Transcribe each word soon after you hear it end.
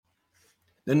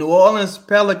The New Orleans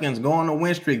Pelicans go on a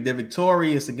win streak. They're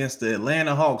victorious against the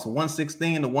Atlanta Hawks,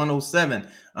 116 to 107.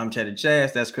 I'm Cheddar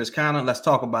Chaz. That's Chris Conner. Let's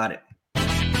talk about it.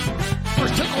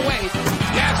 First took away.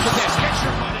 That's for this. Get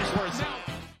your money's worth out.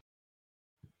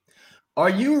 Are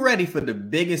you ready for the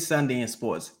biggest Sunday in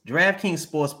sports? DraftKings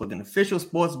Sportsbook, an official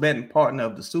sports betting partner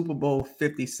of the Super Bowl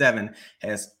 57,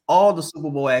 has all the Super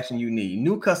Bowl action you need.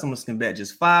 New customers can bet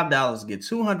just $5 to get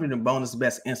 $200 in bonus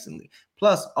bets instantly.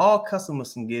 Plus, all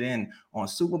customers can get in on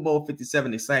Super Bowl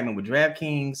 57 excitement with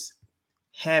DraftKings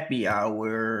Happy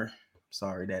Hour.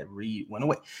 Sorry, that read went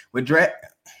away. What's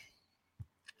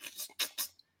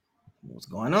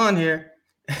going on here?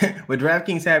 With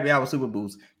DraftKings Happy Hour Super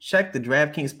Boost, check the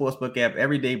DraftKings Sportsbook app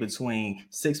every day between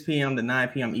 6 p.m. to 9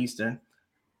 p.m. Eastern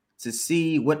to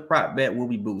see what prop bet will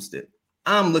be boosted.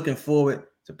 I'm looking forward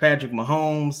to Patrick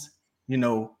Mahomes.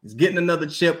 He's getting another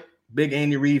chip. Big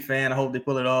Andy Reid fan. I hope they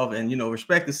pull it off. And,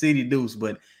 respect the CD Deuce,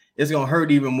 but it's going to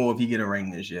hurt even more if he get a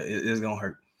ring this year. It's going to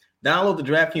hurt. Download the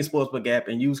DraftKings Sportsbook app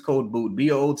and use code BOOT,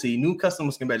 B-O-O-T. New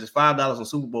customers can bet just $5 on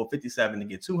Super Bowl 57 to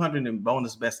get $200 in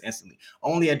bonus bets instantly.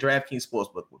 Only at DraftKings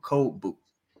Sportsbook with code BOOT.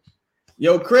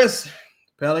 Yo, Chris,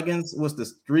 Pelicans, what's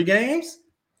this, 3 games?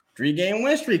 3-game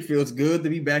win streak. Feels good to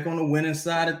be back on the winning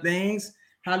side of things.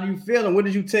 How do you feel, and what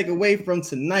did you take away from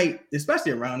tonight,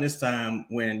 especially around this time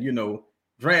when,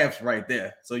 drafts right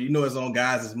there? So it's on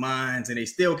guys' minds, and they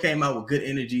still came out with good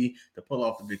energy to pull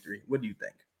off the victory. What do you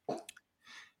think?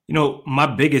 My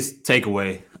biggest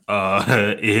takeaway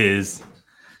is,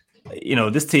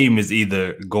 this team is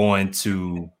either going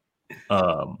to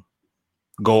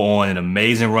go on an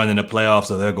amazing run in the playoffs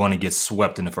or they're going to get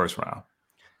swept in the first round.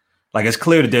 Like, it's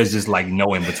clear that there's just like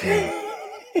no in between.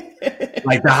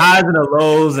 Like the highs and the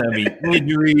lows,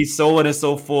 injuries, so on and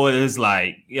so forth. It's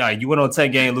like, you went on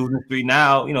 10-game losing streak.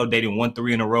 Now, they didn't won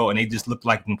 3 in a row and they just looked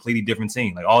like a completely different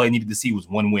team. Like, all they needed to see was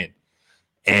one win.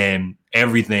 And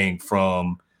everything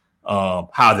from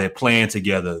how they're playing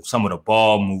together, some of the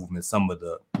ball movement, some of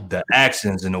the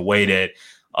actions and the way that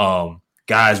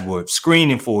guys were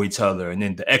screening for each other, and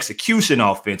then the execution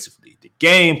offensively, the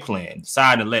game plan,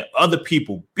 deciding to let other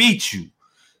people beat you,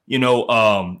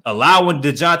 allowing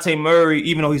DeJounte Murray,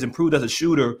 even though he's improved as a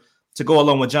shooter, to go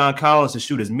along with John Collins to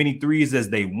shoot as many threes as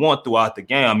they want throughout the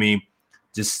game.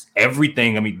 Just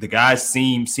everything. The guys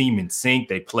seem in sync.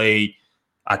 They played,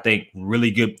 I think,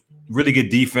 really good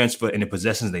defense in the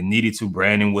possessions they needed to.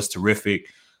 Brandon was terrific.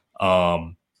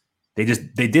 They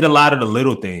did a lot of the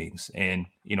little things, and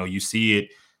you see it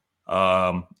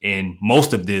in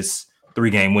most of this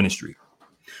 3-game winning streak.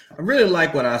 I really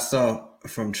like what I saw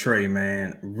from Trey,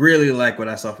 man. Really like what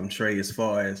I saw from Trey as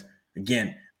far as,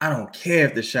 again, I don't care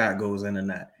if the shot goes in or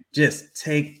not. Just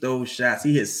take those shots.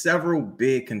 He hit several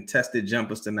big contested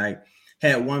jumpers tonight.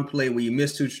 Had one play where he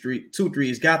missed two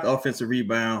threes, got the offensive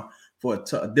rebound for a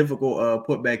difficult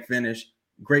putback finish.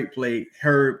 Great play.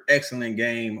 Herb, excellent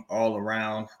game all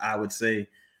around, I would say.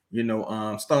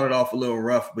 Started off a little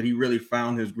rough, but he really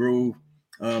found his groove.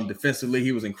 Defensively,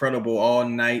 he was incredible all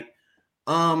night.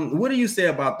 What do you say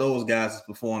about those guys'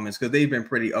 performance? Because they've been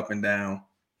pretty up and down,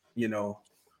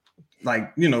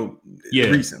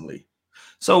 recently.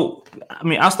 So,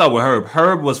 I'll start with Herb.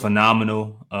 Herb was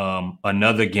phenomenal.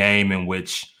 Another game in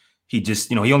which he just,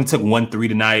 he only took 1 3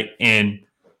 tonight. And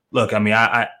look,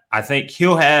 I think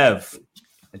he'll have,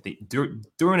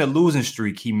 during a losing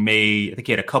streak, he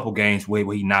had a couple games where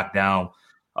he knocked down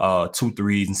 2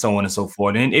 threes and so on and so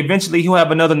forth. And eventually he'll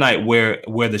have another night where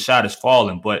the shot is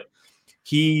falling. But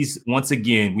he's, once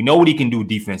again, we know what he can do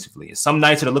defensively. And some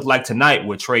nights it'll look like tonight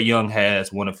where Trae Young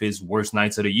has one of his worst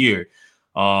nights of the year.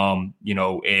 And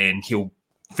he'll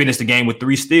finish the game with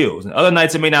 3 steals. And other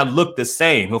nights it may not look the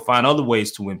same. He'll find other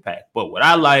ways to impact. But what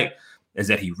I like is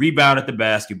that he rebounded the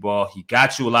basketball. He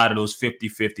got you a lot of those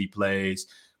 50-50 plays.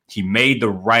 He made the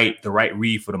right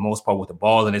read for the most part with the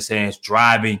ball in his hands,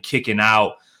 driving, kicking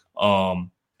out.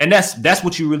 And that's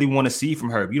what you really want to see from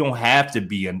Herb. You don't have to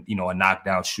be a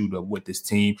knockdown shooter with this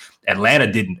team.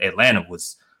 Atlanta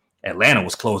was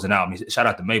closing out. Shout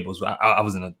out to Maples. I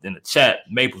was in the chat.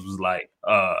 Maples was like,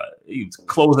 he was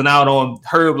closing out on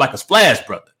Herb like a splash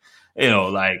brother. What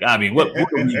are we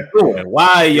doing? Why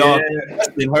are y'all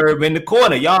testing Herb in the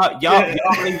corner? Y'all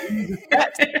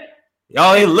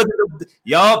ain't looking at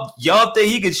y'all think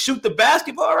he can shoot the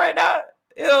basketball right now?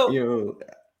 Yo,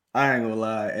 I ain't gonna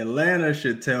lie. Atlanta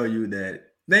should tell you that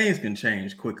things can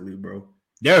change quickly, bro.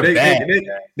 They're bad.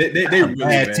 They really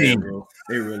bad, team. Bro.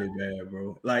 They really bad,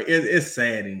 bro. Like it's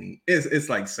saddening. It's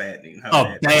like saddening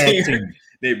how bad team.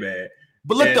 They bad.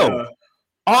 But look though,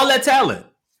 all that talent,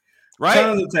 right?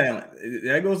 Tons of talent.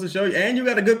 That goes to show you. And you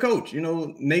got a good coach.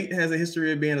 Nate has a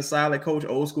history of being a solid coach,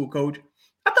 old school coach.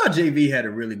 I thought JV had a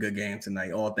really good game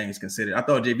tonight, all things considered. I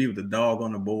thought JV was the dog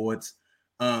on the boards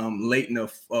late in the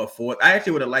fourth. I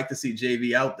actually would have liked to see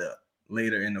JV out there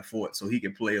later in the fourth so he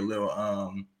could play a little,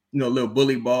 a little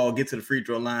bully ball, get to the free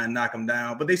throw line, knock him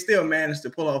down. But they still managed to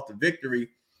pull off the victory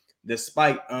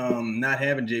despite not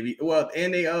having JV. Well,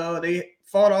 and they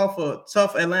fought off a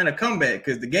tough Atlanta comeback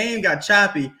because the game got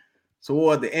choppy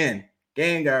toward the end.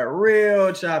 Game got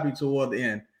real choppy toward the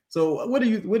end. So what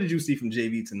did you see from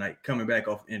JV tonight coming back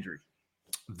off injury?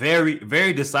 Very,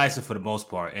 very decisive for the most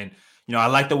part. And, I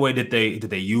like the way that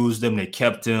they used him. They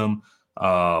kept him.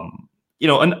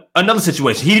 Another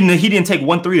situation. He didn't take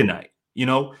 1 3 tonight.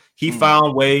 He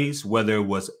found ways, whether it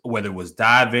was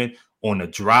diving on the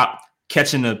drop,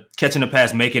 catching the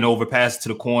pass, making overpass to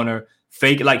the corner,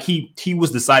 fake. Like he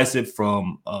was decisive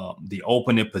from the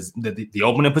opening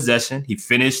possession. He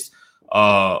finished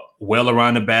well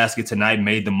around the basket tonight,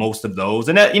 made the most of those.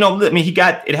 And that,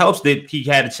 it helps that he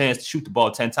had a chance to shoot the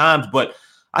ball 10 times. But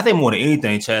I think more than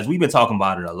anything, Chaz, we've been talking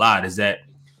about it a lot, is that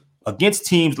against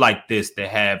teams like this that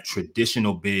have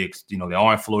traditional bigs, they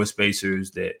aren't floor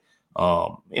spacers that,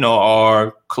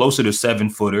 are closer to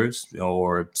 7-footers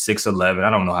or 6'11". I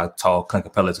don't know how tall Clint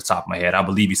Capella is at the top of my head. I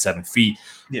believe he's 7 feet.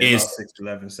 Yeah, is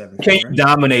 6'11", 7 feet. Can you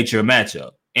dominate your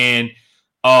matchup? And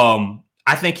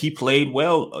I think he played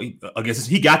well against.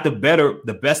 He got the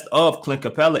best of Clint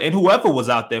Capella and whoever was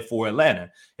out there for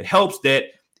Atlanta. It helps that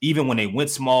even when they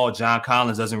went small, John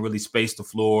Collins doesn't really space the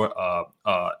floor.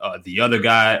 The other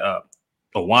guy,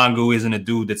 Owangu, isn't a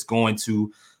dude that's going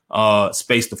to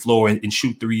space the floor and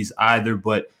shoot threes either.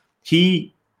 But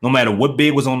no matter what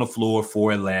big was on the floor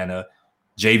for Atlanta,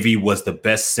 JV was the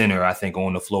best center, I think,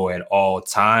 on the floor at all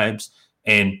times.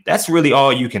 And that's really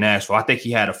all you can ask for. I think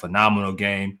he had a phenomenal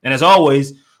game. And as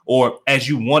always, or as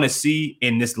you want to see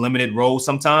in this limited role,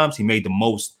 sometimes he made the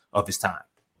most of his time.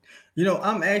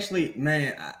 I'm actually,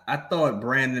 man, I thought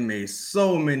Brandon made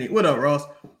so many. What up, Ross?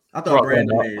 I thought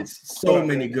Brandon made so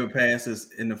many good passes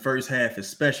in the first half,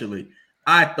 especially.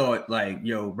 I thought,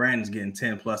 Brandon's getting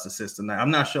 10 plus assists tonight.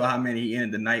 I'm not sure how many he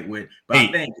ended the night with, but 8.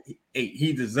 I think 8.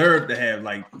 He deserved to have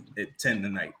 10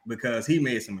 tonight because he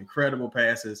made some incredible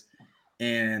passes.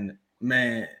 And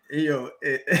man,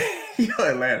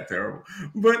 Atlanta terrible,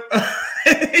 but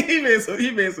he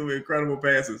made some incredible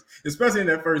passes, especially in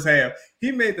that first half.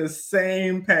 He made the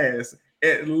same pass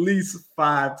at least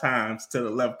 5 times to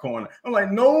the left corner. I'm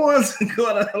like, no one's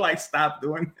gonna stop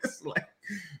doing this.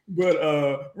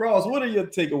 But Ross, what are your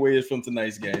takeaways from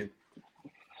tonight's game?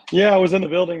 Yeah, I was in the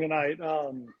building tonight,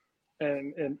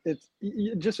 and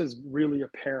it just is really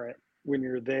apparent when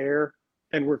you're there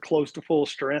and we're close to full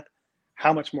strength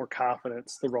how much more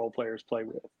confidence the role players play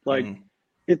with.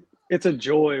 It's a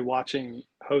joy watching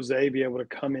Jose be able to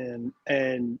come in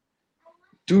and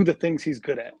do the things he's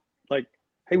good at.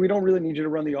 Hey, we don't really need you to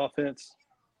run the offense.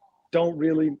 Don't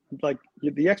really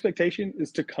the expectation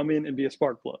is to come in and be a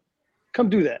spark plug. Come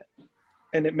do that.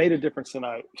 And it made a difference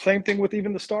tonight. Same thing with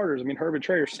even the starters. Herb and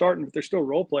Trey are starting, but they're still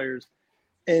role players.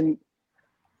 And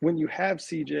when you have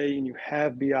CJ and you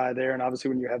have BI there, and obviously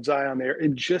when you have Zion there,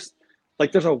 it just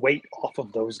there's a weight off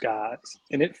of those guys,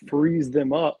 and it frees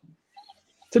them up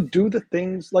to do the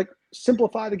things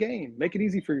simplify the game, make it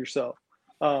easy for yourself.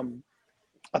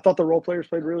 I thought the role players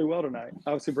played really well tonight.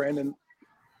 Obviously, Brandon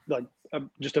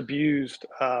just abused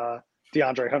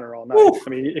DeAndre Hunter all night. Ooh.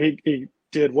 He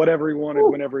did whatever he wanted,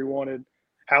 whenever he wanted,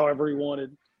 however he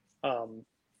wanted,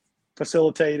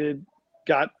 facilitated,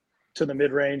 got to the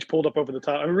mid range, pulled up over the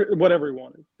top, whatever he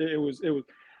wanted. It was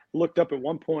looked up at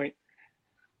one point,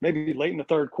 maybe late in the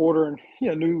third quarter, and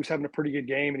knew he was having a pretty good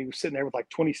game, and he was sitting there with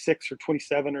 26 or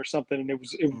 27 or something, and it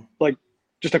was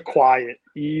just a quiet,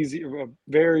 easy, a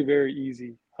very, very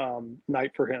easy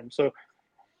night for him. So,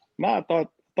 I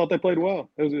thought they played well.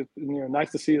 It was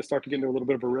nice to see us start to get into a little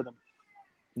bit of a rhythm.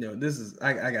 This is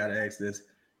I gotta ask this: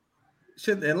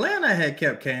 should Atlanta have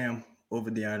kept Cam over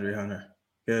DeAndre Hunter?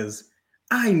 Because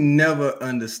I never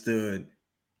understood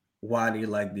why they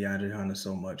like DeAndre Hunter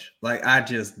so much. I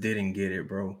just didn't get it,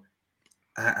 bro.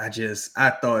 I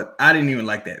thought I didn't even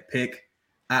like that pick.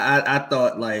 I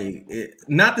thought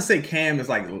not to say Cam is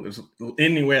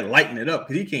anywhere lighting it up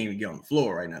because he can't even get on the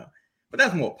floor right now. But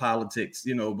that's more politics,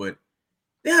 But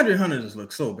DeAndre Hunter just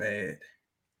looks so bad.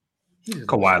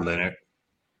 Kawhi Leonard.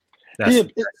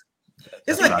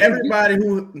 It's everybody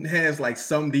who has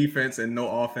some defense and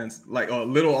no offense, or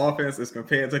little offense, is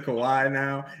compared to Kawhi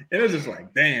now. And it's just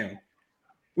damn.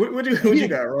 What you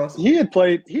got, Ross? He had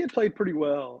played pretty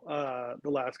well the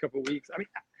last couple of weeks.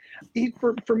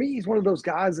 For me, he's one of those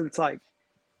guys that it's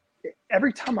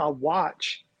every time I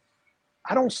watch,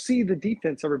 I don't see the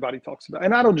defense everybody talks about.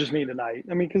 And I don't just mean tonight.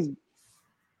 Because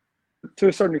to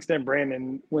a certain extent,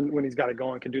 Brandon, when he's got it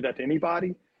going, can do that to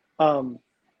anybody.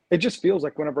 It just feels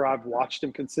like whenever I've watched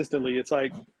him consistently, it's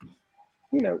like,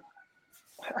 maybe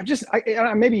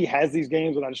he has these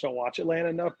games and I just don't watch Atlanta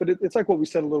enough, but it's like what we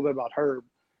said a little bit about Herb.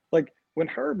 Like when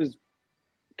Herb is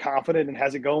confident and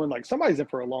has it going, like somebody's in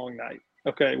for a long night.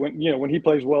 Okay. When he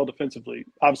plays well defensively,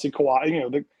 obviously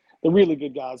Kawhi, the really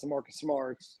good guys, the Marcus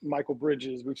Smarts, Michael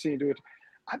Bridges, we've seen do it.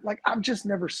 I've just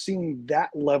never seen that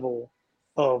level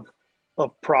of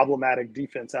problematic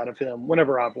defense out of him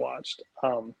whenever I've watched.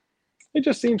 It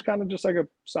just seems kind of just like a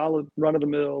solid run of the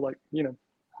mill,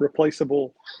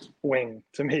 replaceable wing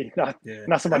to me,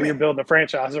 not somebody you're building a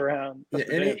franchise around.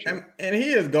 Yeah, and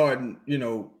he is guarding,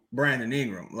 Brandon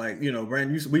Ingram.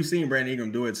 We've seen Brandon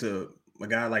Ingram do it to a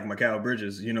guy like Mikal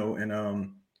Bridges,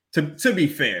 and to be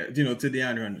fair, to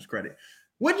DeAndre Hunter's credit.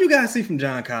 What do you guys see from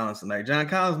John Collins tonight? John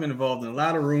Collins been involved in a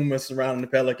lot of rumors surrounding the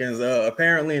Pelicans.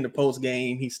 Apparently in the post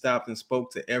game, he stopped and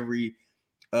spoke to every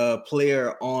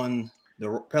player on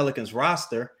the Pelicans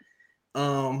roster.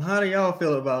 How do y'all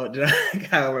feel about John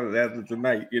Collins after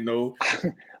tonight?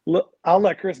 Look, I'll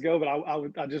let Chris go, but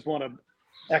I just want to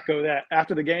echo that.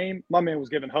 After the game, my man was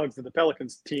giving hugs to the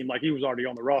Pelicans team like he was already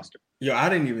on the roster. Yo, I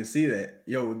didn't even see that.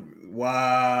 Yo,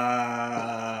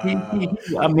 wow.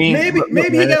 I mean,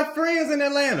 maybe he got friends in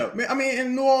Atlanta. I mean,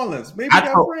 in New Orleans. Maybe he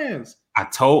got friends. I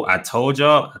told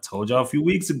y'all a few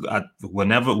weeks ago.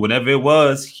 Whenever it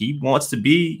was, he wants to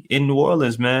be in New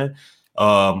Orleans, man.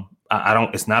 I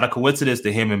don't. It's not a coincidence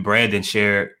that him and Brandon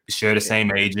share the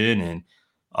same agent, and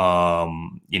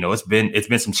it's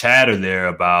been some chatter there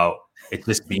about it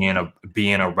just being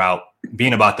about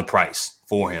the price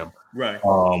for him, right?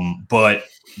 But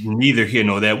neither here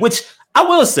nor there. Which I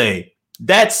will say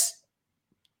that's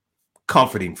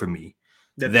comforting for me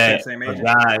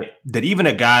that even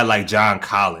a guy like John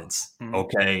Collins,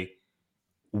 okay,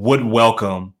 would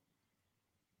welcome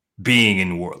being in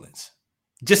New Orleans.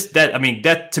 Just that, I mean,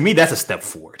 that to me, that's a step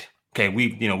forward. Okay,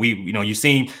 you've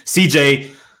seen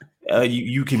CJ.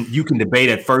 You can debate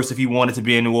at first if he wanted to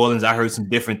be in New Orleans. I heard some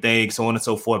different things, so on and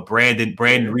so forth. Brandon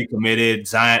recommitted.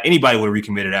 Zion, anybody would have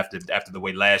recommitted after the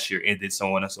way last year ended,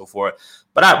 so on and so forth.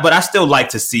 But I still like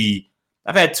to see.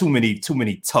 I've had too many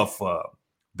tough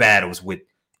battles with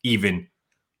even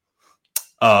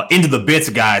into the bits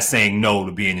guys saying no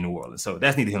to being in New Orleans. So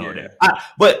that's neither here nor there.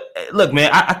 But look, man,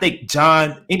 I think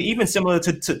John, and even similar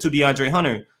to DeAndre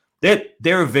Hunter,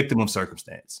 they're a victim of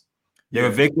circumstance. They're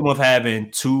a victim of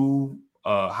having two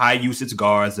high usage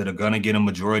guards that are going to get a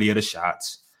majority of the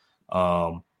shots.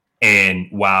 And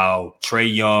while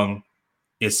Trae Young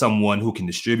is someone who can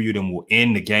distribute and will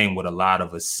end the game with a lot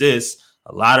of assists,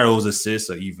 a lot of those assists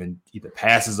are either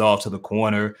passes off to the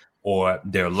corner or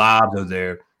their lobs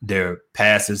or their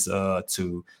passes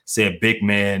to, say, a big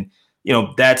man.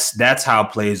 That's how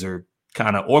plays are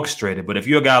kind of orchestrated. But if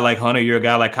you're a guy like Hunter, you're a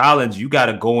guy like Collins, you got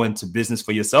to go into business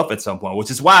for yourself at some point,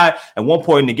 which is why at one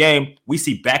point in the game, we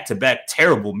see back-to-back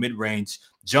terrible mid-range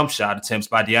jump shot attempts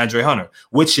by DeAndre Hunter,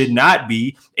 which should not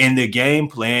be in the game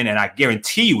plan. And I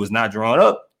guarantee you was not drawn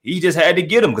up. He just had to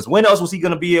get them, because when else was he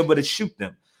going to be able to shoot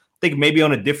them? I think maybe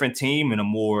on a different team and a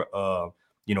more,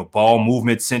 ball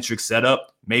movement centric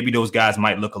setup, maybe those guys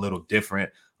might look a little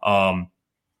different. I'm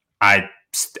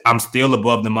still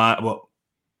above the mind. Well,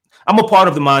 I'm a part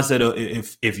of the mindset of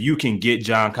if you can get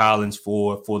John Collins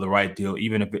for the right deal,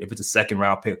 even if it's a second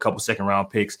round pick, a couple second round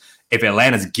picks, if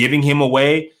Atlanta's giving him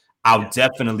away, I'll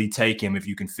definitely take him if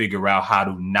you can figure out how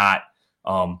to not,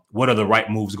 what are the right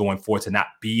moves going forward to not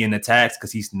be in the tax,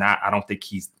 because he's not, I don't think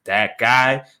he's that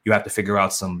guy. You have to figure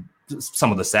out some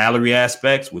of the salary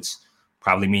aspects, which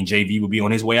probably mean JV will be on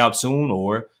his way out soon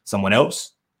or someone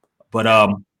else. But I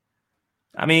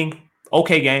mean,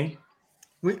 okay game.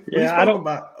 I don't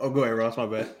about. Oh, go ahead, Ross. My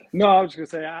bad. No, I was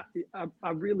just gonna say I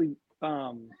really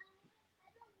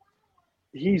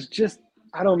he's just,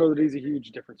 I don't know that he's a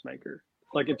huge difference maker.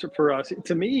 Like it's for us,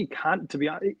 to me, to be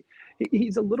honest,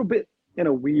 he's a little bit in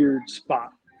a weird spot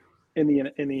in the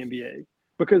NBA,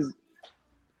 because,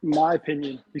 in my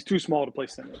opinion, he's too small to play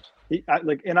center. I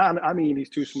mean he's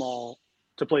too small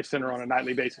to play center on a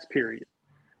nightly basis. Period.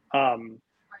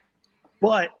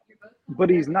 But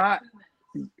he's not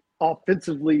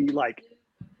offensively,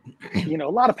 a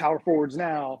lot of power forwards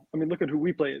now. I mean, look at who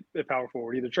we play at power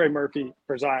forward, either Trey Murphy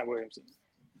or Zion Williamson.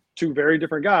 Two very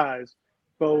different guys,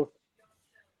 both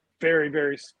very,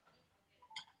 very,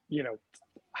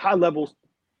 high level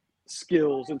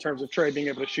skills in terms of Trey being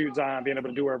able to shoot, Zion being able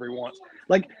to do whatever he wants.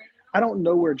 I don't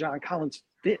know where John Collins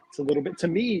fits a little bit. To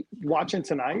me, watching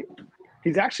tonight,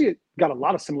 he's actually got a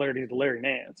lot of similarities to Larry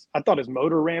Nance. I thought his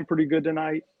motor ran pretty good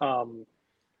tonight.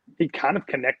 he kind of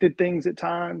connected things at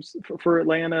times for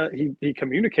Atlanta. He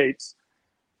communicates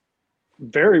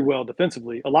very well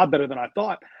defensively, a lot better than I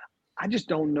thought. I just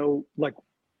don't know. Like,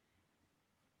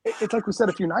 it's like we said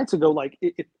a few nights ago. Like,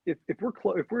 if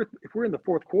we're in the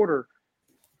fourth quarter,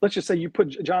 let's just say you put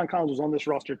John Collins was on this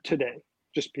roster today.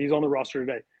 Just he's on the roster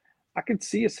today. I could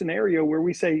see a scenario where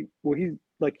we say, well,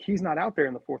 he's not out there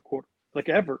in the fourth quarter, like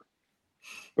ever,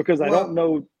 because I don't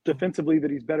know defensively that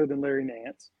he's better than Larry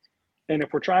Nance. And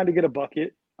if we're trying to get a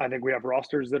bucket, I think we have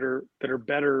rosters that are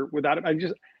better without him. I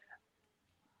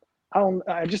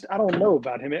don't know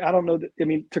about him. I don't know that. I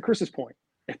mean, to Chris's point,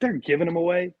 if they're giving him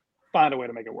away, find a way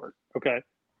to make it work, okay?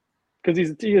 Because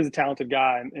he is a talented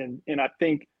guy, and I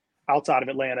think outside of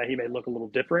Atlanta, he may look a little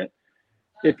different.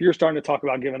 If you're starting to talk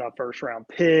about giving up first round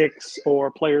picks or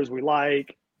players we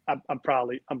like, I'm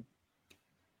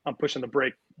pushing the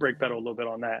brake pedal a little bit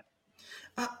on that.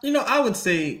 I would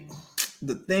say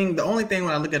the only thing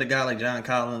when I look at a guy like John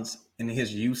Collins and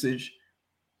his usage,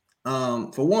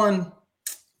 for one,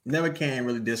 never can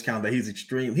really discount that he's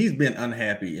extreme. He's been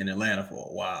unhappy in Atlanta for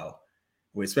a while,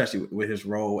 especially with his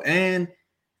role. And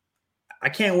I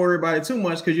can't worry about it too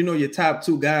much because your top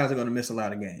two guys are going to miss a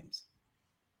lot of games.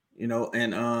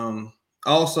 And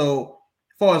also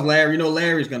as far as Larry,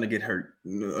 Larry's going to get hurt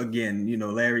again.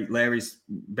 Larry's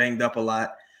banged up a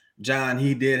lot. John,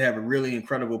 he did have a really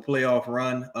incredible playoff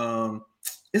run.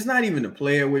 It's not even a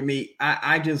player with me.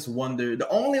 I just wonder, the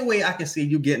only way I can see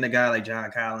you getting a guy like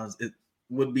John Collins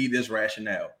would be this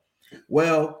rationale.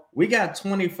 Well, we got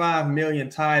 $25 million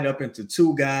tied up into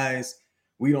two guys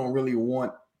we don't really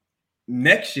want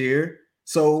next year.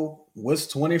 So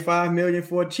what's $25 million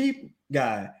for a cheap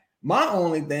guy? My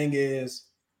only thing is,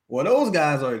 well, those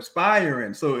guys are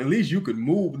expiring, so at least you could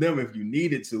move them if you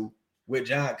needed to. With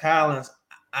John Collins,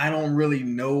 I don't really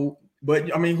know,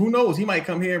 but I mean, who knows? He might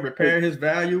come here and repair his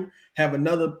value, have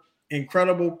another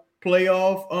incredible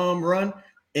playoff run,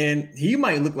 and he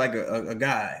might look like a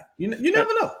guy. You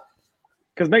never know.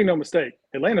 Because make no mistake,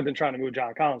 Atlanta been trying to move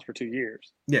John Collins for 2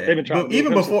 years. Yeah, they've been trying to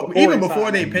even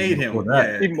before they paid him.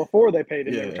 Even before they paid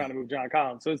him, they were trying to move John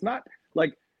Collins. So it's not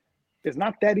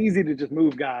that easy to just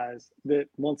move guys that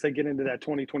once they get into that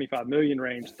 20-25 million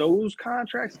range, those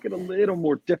contracts get a little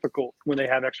more difficult when they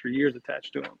have extra years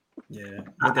attached to them. Yeah.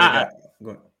 Go ahead.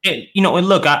 And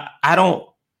look,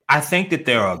 I think that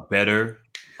there are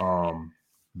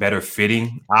better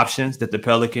fitting options that the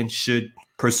Pelicans should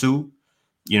pursue.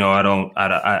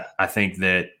 I think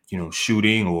that,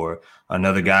 shooting or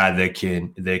another guy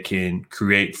that can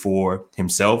create for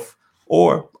himself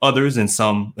or others in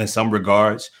some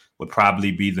regards would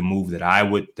probably be the move that I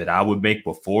would make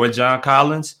before John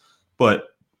Collins. But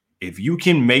if you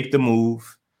can make the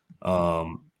move,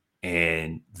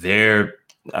 and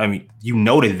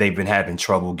that they've been having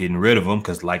trouble getting rid of him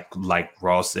because like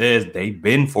Ross says, they've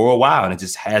been for a while and it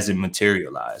just hasn't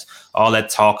materialized. All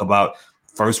that talk about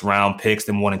first round picks,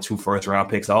 them 1 and 2 first round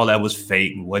picks, all that was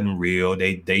fake and wasn't real.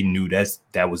 They knew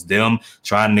that was them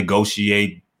trying to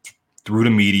negotiate through the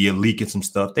media, leaking some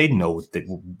stuff. They know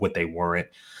what they weren't.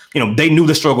 They knew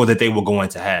the struggle that they were going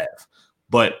to have.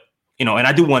 But, and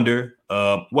I do wonder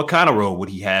what kind of role would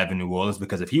he have in New Orleans?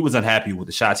 Because if he was unhappy with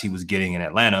the shots he was getting in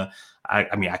Atlanta, I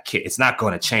can't. It's not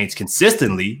going to change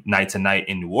consistently night to night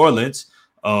in New Orleans.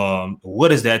 What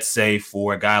does that say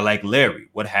for a guy like Larry?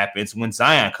 What happens when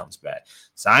Zion comes back?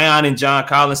 Zion and John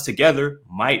Collins together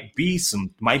might be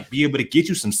able to get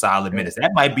you some solid minutes.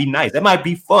 That might be nice. That might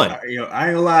be fun. I ain't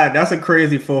gonna lie. That's a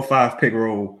crazy 4-5 pick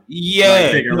roll.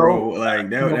 Yeah, pick and roll.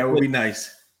 That would be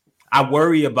nice. I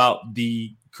worry about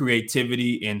the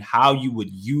creativity and how you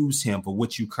would use him for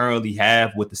what you currently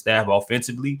have with the staff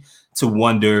offensively to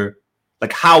wonder,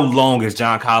 like, how long is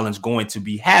John Collins going to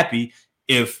be happy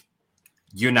if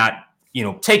you're not,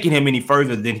 taking him any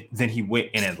further than he went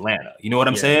in Atlanta? You know what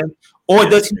I'm saying? Or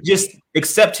does he just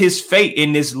accept his fate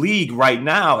in this league right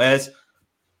now as,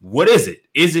 what is it?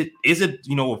 Is it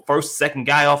a first, second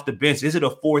guy off the bench? Is it a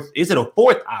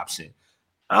fourth option?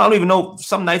 I don't even know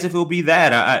some nights if it'll be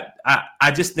that.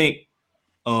 I just think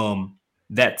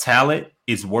that talent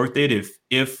is worth it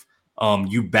if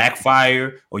you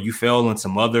backfire or you fail on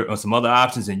some other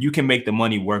options, and you can make the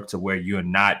money work to where you're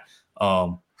not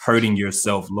hurting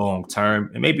yourself long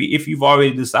term. And maybe if you've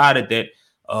already decided that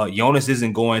Jonas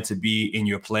isn't going to be in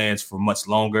your plans for much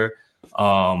longer,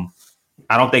 I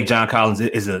don't think John Collins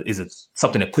is a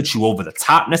something that puts you over the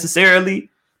top necessarily.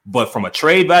 But from a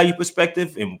trade value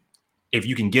perspective, and if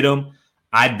you can get him,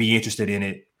 I'd be interested in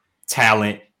it.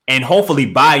 Talent and hopefully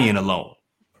buy-in alone.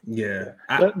 Yeah,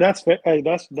 that's fair. Hey,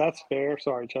 that's fair.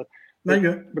 Sorry, Chad. No,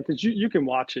 you're good. Because you can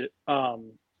watch it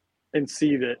and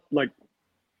see that, like,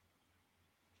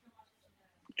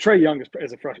 Trae Young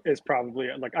is probably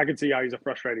like I can see how he's a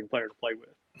frustrating player to play with.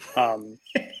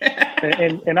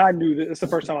 And I knew that it's the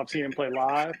first time I've seen him play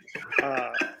live.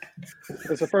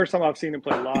 It's the first time I've seen him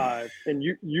play live, and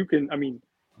you can. I mean,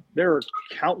 there are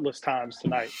countless times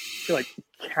tonight. I feel like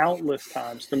countless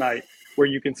times tonight where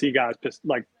you can see guys just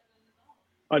like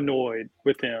annoyed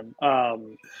with him. I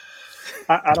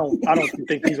don't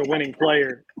think he's a winning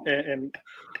player, and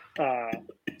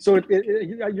so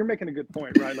you're making a good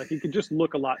point, right? Like he could just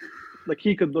look a lot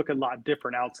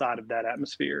different outside of that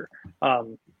atmosphere.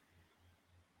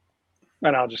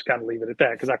 And I'll just kind of leave it at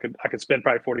that because I could spend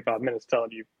probably 45 minutes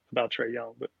telling you about Trae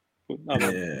Young, but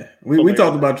yeah, we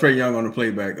talked about Trae Young on the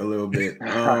playback a little bit.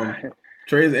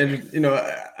 Trae's interesting.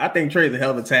 I think Trae's a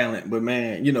hell of a talent, but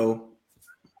man,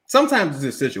 sometimes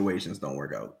the situations don't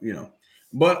work out.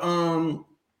 But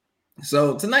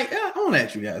so tonight I want to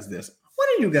ask you guys this: what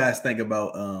do you guys think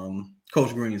about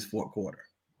Coach Green's fourth quarter?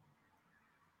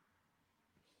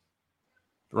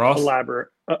 Ross? Elaborate.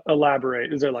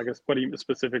 Is there like what do you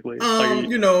specifically?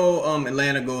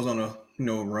 Atlanta goes on a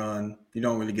run. You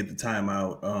don't really get the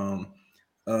timeout.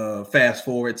 Fast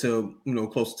forward to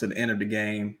close to the end of the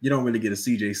game. You don't really get a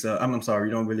CJ sub. I'm sorry,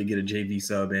 you don't really get a JV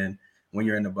sub in when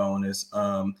you're in the bonus.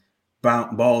 Ball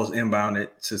is inbounded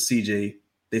to CJ.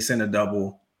 They send a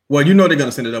double. Well, they're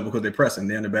gonna send a double because they're pressing.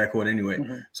 They're in the backcourt anyway.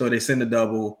 Mm-hmm. So they send a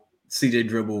double. CJ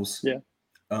dribbles. Yeah.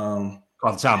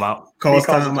 Calls timeout. Calls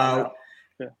timeout.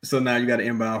 Yeah. So now you got an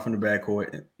inbound from the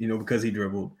backcourt, because he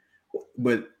dribbled.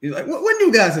 But like, what do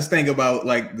you guys think about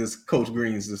like this Coach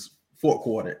Green's this fourth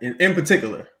quarter in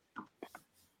particular?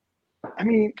 I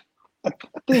mean, I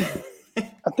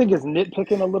think it's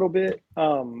nitpicking a little bit.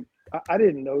 I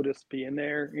didn't notice being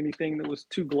there anything that was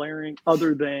too glaring,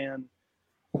 other than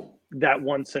that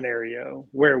one scenario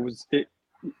where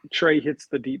Trae hits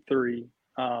the deep three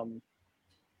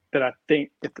that I think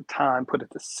at the time put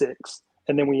it to 6.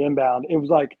 And then we inbound. It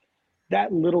was like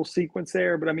that little sequence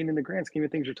there. But I mean, in the grand scheme of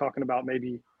things, you're talking about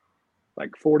maybe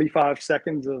like 45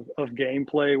 seconds of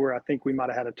gameplay where I think we might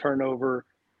have had a turnover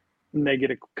and they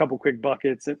get a couple quick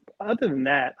buckets. And other than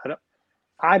that,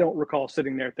 I don't recall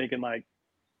sitting there thinking like,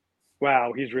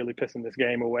 wow, he's really pissing this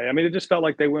game away. I mean, it just felt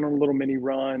like they went on a little mini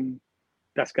run.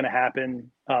 That's going to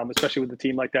happen, especially with a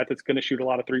team like that that's going to shoot a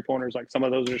lot of three-pointers. Like some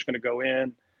of those are just going to go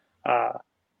in.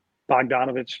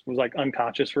 Bogdanovich was like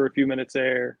unconscious for a few minutes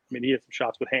there. I mean, he had some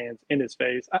shots with hands in his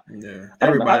face.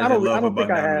 Everybody's in love with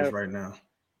Bogdanovich right now.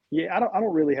 Yeah, I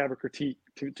don't really have a critique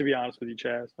to be honest with you,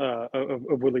 Chaz,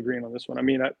 of Willie Green on this one. I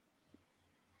mean,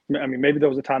 maybe there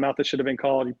was a timeout that should have been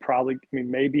called.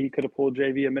 Maybe he could have pulled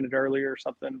JV a minute earlier or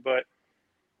something. But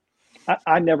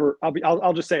I never.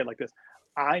 I'll just say it like this: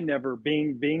 I never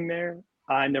being there.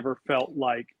 I never felt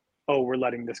like, oh, we're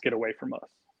letting this get away from us.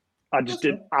 I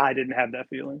didn't have that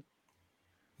feeling.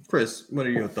 Chris, what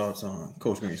are your thoughts on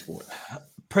Coach Green's fourth?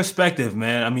 Perspective,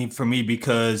 man. I mean, for me,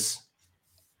 because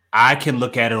I can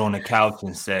look at it on the couch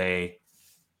and say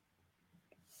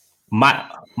my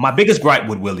biggest gripe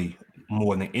with Willie,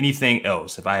 more than anything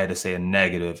else, if I had to say a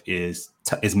negative, is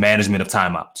management of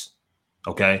timeouts.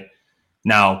 Okay,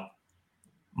 now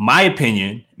my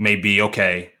opinion may be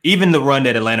okay. Even the run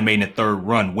that Atlanta made in the third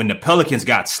run, when the Pelicans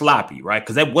got sloppy, right?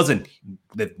 Because that wasn't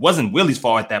Willie's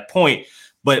fault at that point,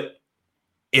 but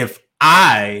if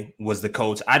I was the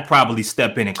coach, I'd probably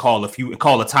step in and call a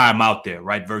timeout there,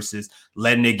 right? Versus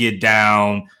letting it get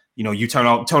down. You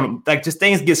turn like just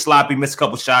things get sloppy, miss a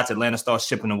couple shots, Atlanta starts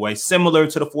chipping away, similar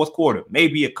to the fourth quarter.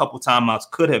 Maybe a couple timeouts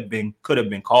could have been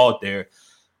called there.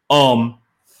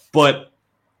 But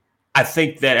I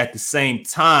think that at the same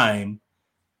time,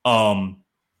 I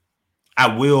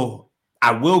will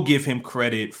give him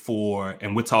credit for,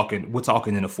 and we're talking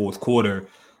in the fourth quarter.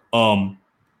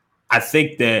 I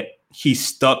think that he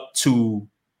stuck to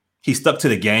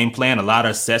the game plan. A lot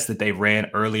of sets that they ran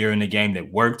earlier in the game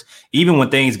that worked. Even when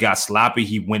things got sloppy,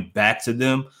 he went back to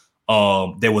them.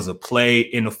 There was a play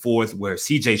in the fourth where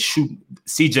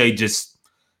CJ just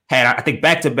had, I think,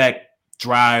 back-to-back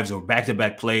drives or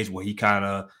back-to-back plays where he kind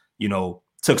of,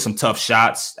 took some tough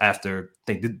shots after.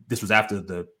 I think this was after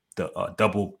the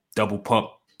double pump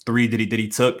three that he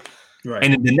took. Right.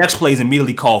 And then the next play is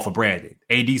immediately called for Brandon.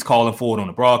 AD's calling for it on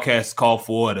the broadcast, called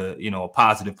for it. A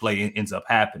positive play ends up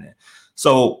happening.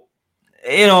 So,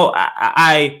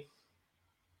 I'd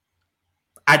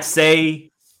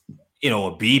say,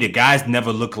 a B. The guys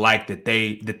never looked like that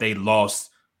they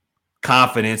lost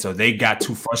confidence or they got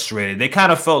too frustrated. They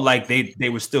kind of felt like they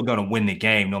were still going to win the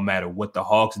game no matter what the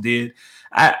Hawks did.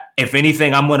 If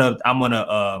anything, I'm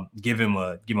gonna give him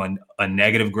a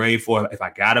negative grade for, if I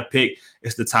gotta pick,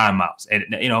 it's the timeouts.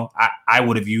 And I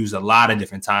would have used a lot of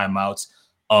different timeouts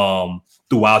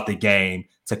throughout the game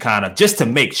to kind of just to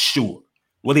make sure.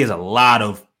 Willie has a lot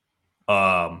of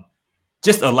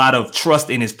just a lot of trust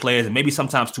in his players, and maybe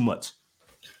sometimes too much.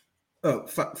 Oh,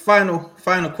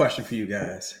 final question for you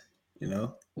guys.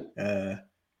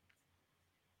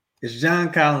 Is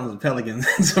John Collins the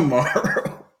Pelicans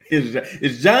tomorrow?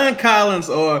 Is John Collins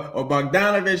or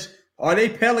Bogdanovich, are they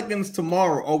Pelicans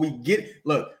tomorrow? Or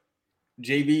look,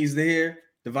 JV's there,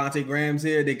 Devontae Graham's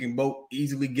here. They can both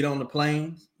easily get on the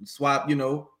plane, swap,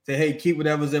 say, hey, keep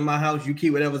whatever's in my house. You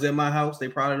keep whatever's in my house. They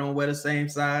probably don't wear the same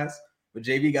size, but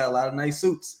JV got a lot of nice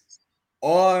suits.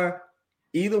 Or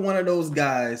either one of those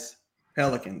guys,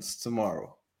 Pelicans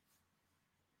tomorrow.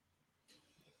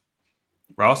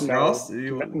 Ross? No.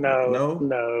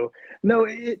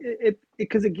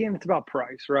 Because again, it's about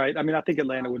price, right? I mean, I think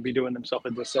Atlanta would be doing themselves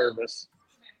a disservice,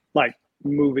 like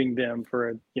moving them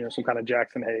for some kind of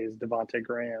Jackson Hayes, Devontae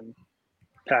Graham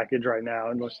package right now,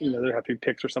 unless there have to be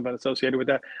picks or something associated with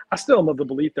that. I still am of the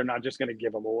belief they're not just going to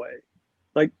give them away.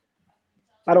 Like,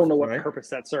 I don't know what purpose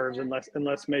that serves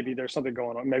unless maybe there's something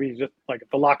going on. Maybe just like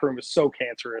the locker room is so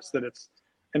cancerous that it's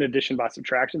an addition by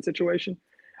subtraction situation.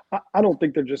 I don't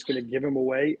think they're just going to give him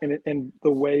away, and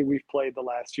the way we've played the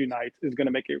last few nights is going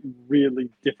to make it really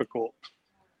difficult.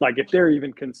 Like, if they're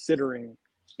even considering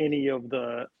any of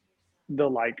the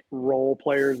like role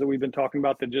players that we've been talking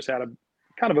about that just had a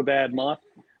kind of a bad month,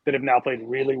 that have now played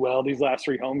really well these last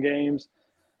 3 home games,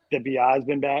 that BI's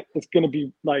been back, it's going to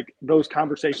be like those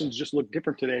conversations just look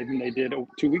different today than they did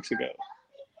 2 weeks ago.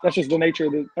 That's just the nature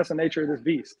of the nature of this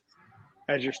beast.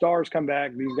 As your stars come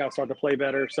back, these guys start to play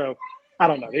better. So I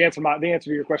don't know. The answer to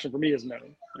your question for me is no.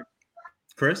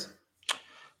 Chris?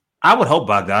 I would hope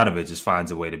Bogdanovich just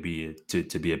finds a way to be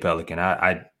a Pelican.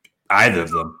 I either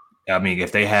of them. I mean,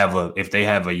 if they have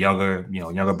a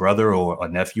younger brother or a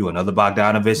nephew, another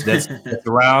Bogdanovich that's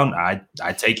around,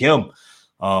 I take him.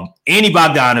 Any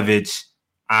Bogdanovich,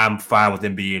 I'm fine with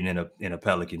him being in a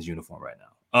Pelicans uniform right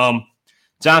now.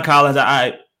 John Collins,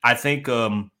 I think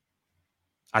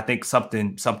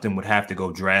something would have to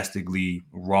go drastically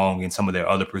wrong in some of their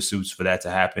other pursuits for that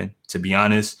to happen, to be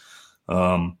honest.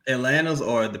 Atlanta's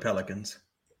or the Pelicans?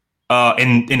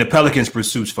 In the Pelicans'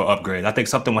 pursuits for upgrades, I think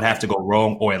something would have to go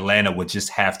wrong, or Atlanta would just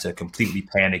have to completely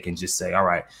panic and just say, all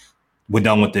right, we're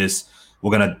done with this.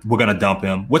 We're gonna dump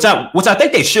him, which I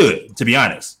think they should, to be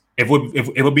honest. If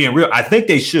we're being real, I think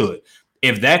they should.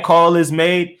 If that call is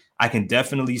made, I can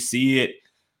definitely see it.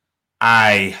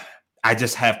 I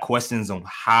just have questions on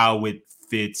how it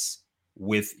fits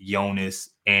with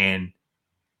Jonas and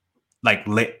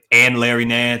Larry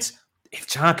Nance. If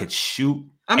John could shoot,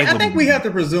 I think we have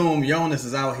to presume Jonas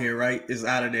is out here, right? Is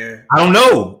out of there. I don't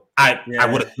know. I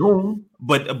would assume,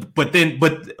 but then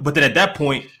at that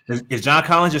point, is John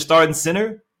Collins your starting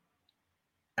center?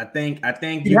 I think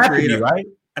you have to be, right?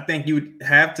 I think you would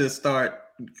have to start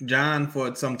John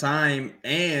for some time,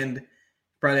 and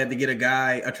probably have to get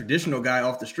a traditional guy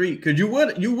off the street, because you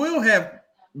will have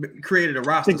created a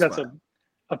roster.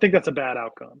 I think that's a bad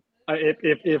outcome.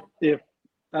 If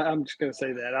I'm just going to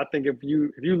say that, I think if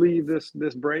you leave this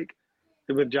break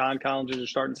with John Collins as your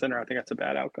starting center, I think that's a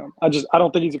bad outcome. I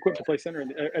don't think he's equipped to play center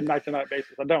on night-to-night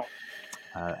basis. I don't.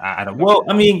 I don't. Well,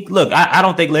 I mean, look, I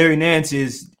don't think Larry Nance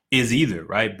is either,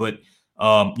 right? But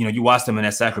you watched him in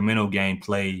that Sacramento game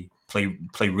play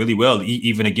really well,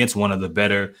 even against one of the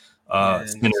better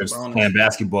centers playing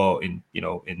basketball in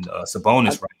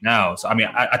Sabonis right now. So I mean,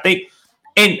 I think,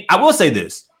 and I will say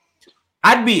this,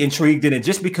 I'd be intrigued in it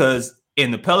just because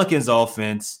in the Pelicans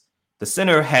offense, the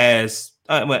center has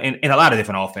in a lot of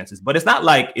different offenses, but it's not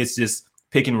like it's just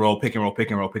pick and roll.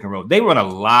 They run a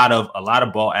lot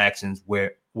of ball actions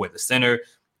where the center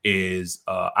is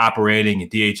operating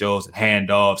and DHOs and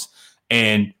handoffs,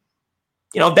 and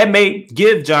that may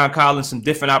give John Collins some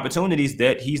different opportunities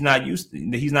that he's not used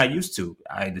to.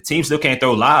 The team still can't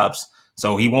throw lobs,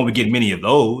 so he won't be getting many of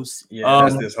those. Yeah,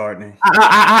 that's disheartening.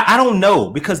 I don't know,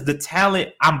 because the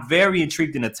talent, I'm very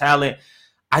intrigued in the talent.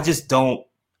 I just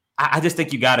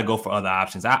think you got to go for other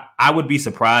options. I would be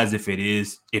surprised if it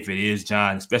is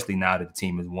John, especially now that the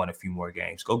team has won a few more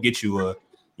games. Go get you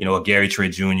a Gary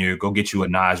Trent Jr., go get you a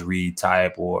Naz Reid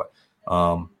type, or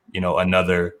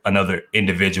another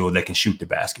individual that can shoot the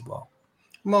basketball.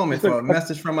 Moment for a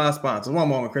message from our sponsor. One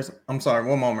moment, Chris. I'm sorry.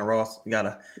 One moment, Ross. We got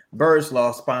a Birds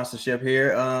Law sponsorship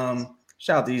here.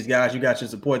 Shout out to these guys. You guys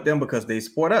should support them because they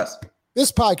support us.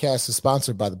 This podcast is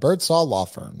sponsored by the Birdsall Law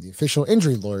Firm, the official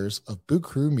injury lawyers of Boot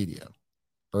Crew Media.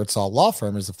 Birdsall Law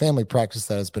Firm is a family practice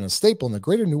that has been a staple in the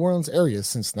greater New Orleans area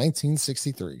since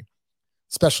 1963.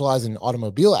 Specializing in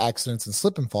automobile accidents and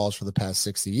slip and falls for the past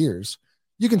 60 years,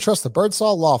 you can trust the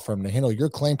Birdsall Law Firm to handle your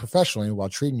claim professionally while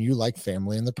treating you like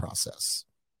family in the process.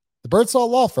 The Birdsall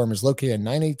Law Firm is located at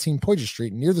 918 Poydras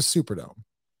Street near the Superdome.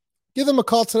 Give them a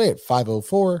call today at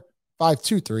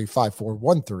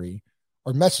 504-523-5413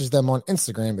 or message them on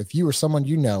Instagram if you or someone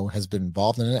you know has been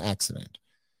involved in an accident.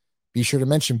 Be sure to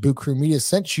mention Boot Crew Media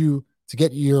sent you to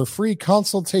get your free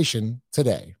consultation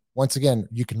today. Once again,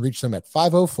 you can reach them at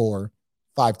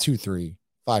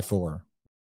 504-523-5413.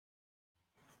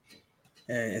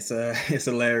 It's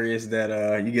hilarious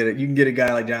that you can get a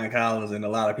guy like John Collins and a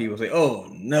lot of people say, "Oh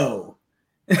no,"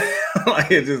 like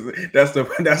that's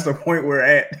the point we're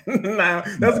at now.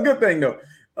 That's a good thing though.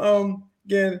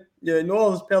 Again, New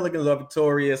Orleans Pelicans are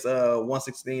victorious,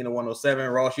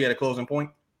 116-107. Ross, you had a closing point.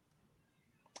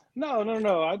 No.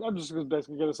 I'm just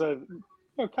basically going to say,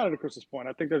 kind of to Chris's point.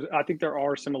 I think there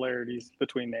are similarities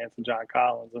between Nance and John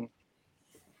Collins, and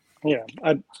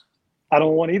I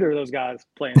don't want either of those guys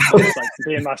playing like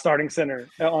being my starting center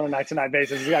on a night-to-night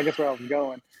basis. I guess where I was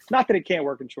going. Not that it can't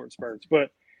work in short spurts,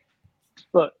 but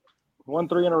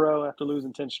 1-3 in a row after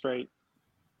losing 10 straight.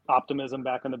 Optimism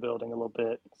back in the building a little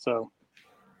bit. So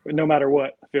no matter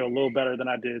what, I feel a little better than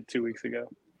I did 2 weeks ago.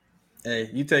 Hey,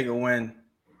 you take a win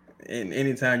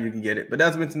anytime you can get it. But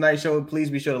that's been tonight's show. Please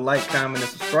be sure to like, comment,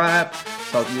 and subscribe.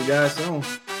 Talk to you guys soon.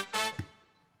 First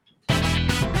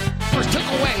took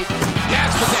away.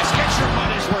 Gas for this. Get your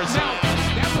money's worth. Now,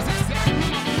 that was exactly.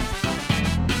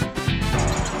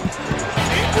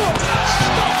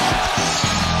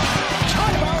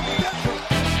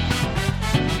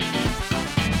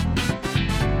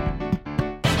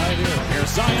 Right here. Here's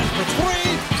Zion for three.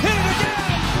 Hit it again.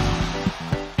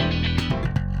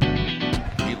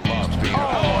 He loves being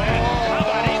how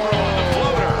about Ingram on the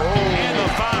floater and the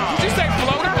foul. Did you say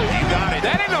floater? You got it.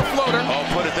 That ain't no floater. Oh,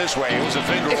 put it this way. It was a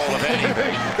finger roll of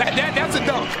anything. That's a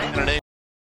dunk.